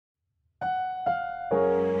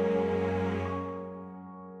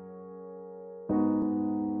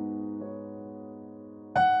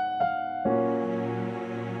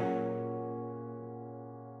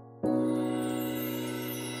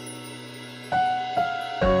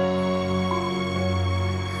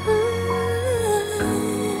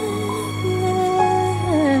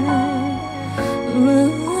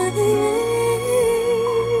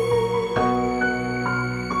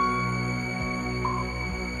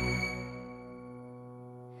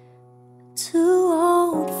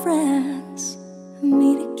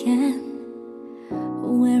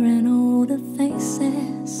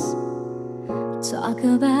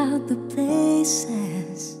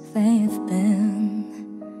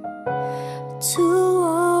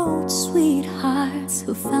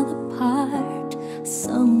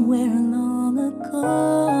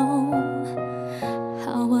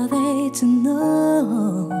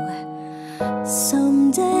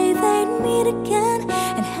meet again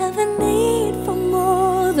and have a need for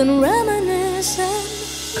more than reminiscing.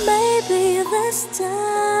 Maybe this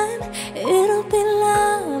time it'll be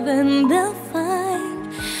love and they'll find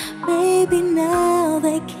maybe now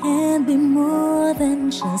they can be more than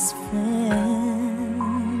just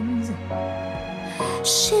friends.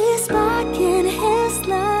 She's back in his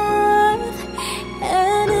life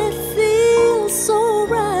and it feels so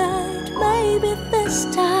right. Maybe this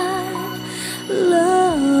time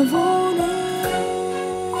love won't end.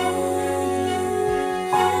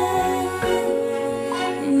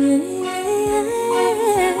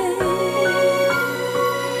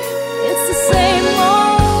 It's the same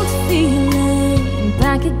old feeling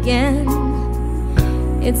back again.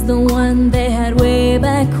 It's the one they had way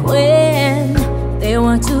back when they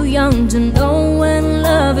were too young to know when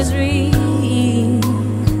love is real.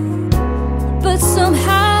 But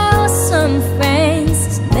somehow some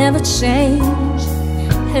things never change,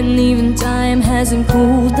 and even time hasn't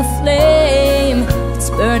cooled the flame. It's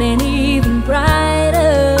burning even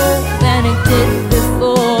brighter than it did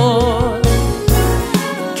before.